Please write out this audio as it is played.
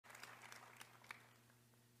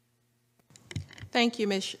Thank you,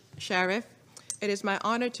 Ms. Sheriff. It is my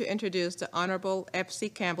honor to introduce the Honorable Epsy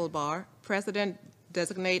Campbell Barr,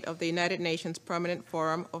 President-designate of the United Nations Permanent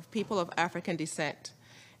Forum of People of African Descent,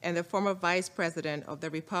 and the former Vice President of the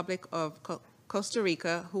Republic of Costa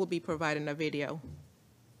Rica, who will be providing a video.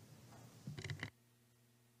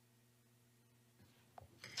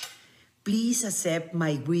 Please accept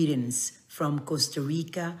my greetings from Costa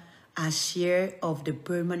Rica as chair of the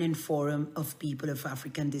Permanent Forum of People of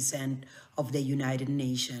African Descent of the United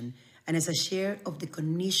Nations and as a chair of the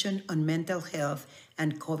Commission on Mental Health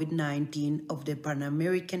and COVID-19 of the Pan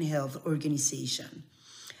American Health Organization.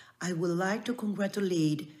 I would like to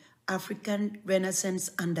congratulate African Renaissance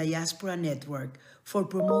and Diaspora Network for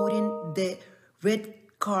promoting the Red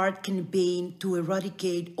Card campaign to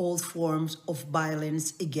eradicate all forms of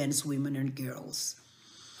violence against women and girls.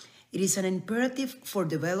 It is an imperative for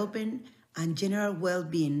development and general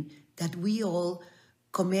well-being that we all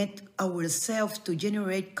commit ourselves to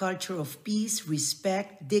generate culture of peace,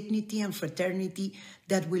 respect, dignity, and fraternity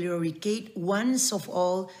that will eradicate once of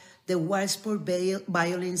all the widespread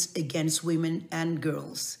violence against women and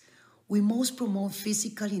girls. We must promote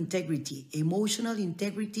physical integrity, emotional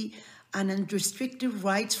integrity, and unrestricted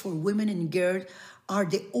rights for women and girls are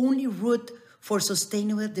the only route for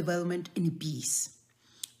sustainable development and peace.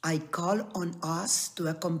 I call on us to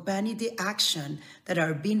accompany the action that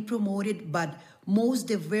are being promoted by most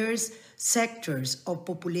diverse sectors of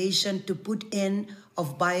population to put end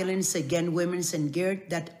of violence against women and girls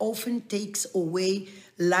that often takes away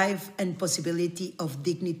life and possibility of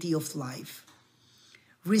dignity of life.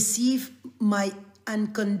 Receive my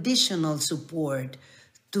unconditional support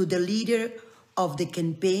to the leader of the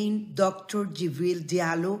campaign, Dr. Jibril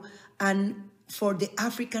Diallo, and for the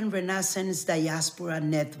African Renaissance Diaspora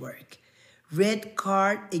Network. Red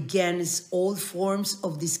Card against all forms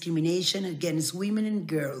of discrimination against women and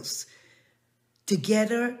girls.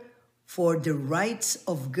 Together for the rights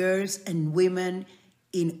of girls and women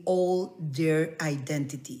in all their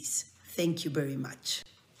identities. Thank you very much.